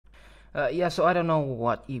Yeah, so I don't know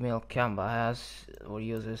what email Canva has or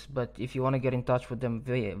uses, but if you want to get in touch with them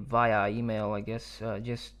via email, I guess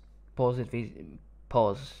just pause it,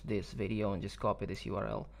 pause this video and just copy this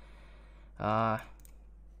URL. Uh,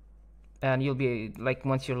 and you'll be like,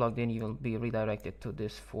 once you're logged in, you'll be redirected to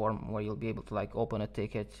this form where you'll be able to like open a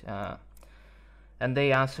ticket, and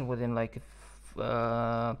they answer within like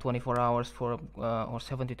 24 hours for or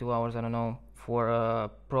 72 hours, I don't know, for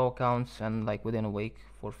pro accounts, and like within a week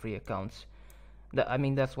for free accounts. I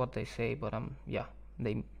mean, that's what they say, but yeah,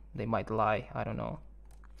 they might lie, I don't know.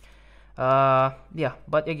 Yeah,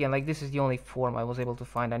 but again, like, this is the only form I was able to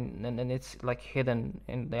find, and it's like hidden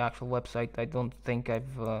in the actual website. I don't think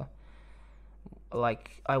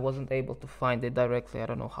like, I wasn't able to find it directly. I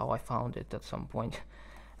don't know how I found it at some point.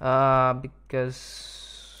 Because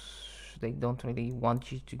they don't really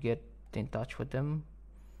want you to get in touch with them.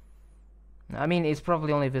 I mean, it's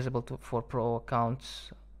probably only visible for pro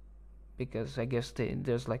accounts, because I guess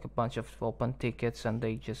there's like a bunch of open tickets and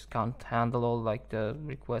they just can't handle all like the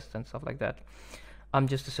requests and stuff like that. I'm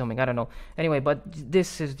just assuming, I don't know. Anyway, but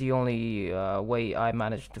this is the only way I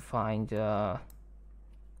managed to find, I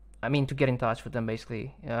mean, to get in touch with them,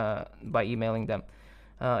 basically, by emailing them.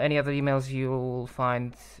 Any other emails you'll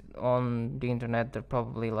find on the internet, they're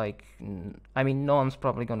probably like, I mean, no one's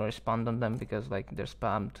probably gonna respond on them because like they're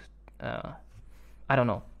spammed. I don't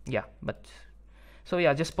know. Yeah, but so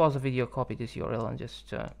yeah, just pause the video, copy this URL, and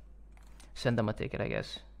just send them a ticket, I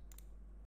guess.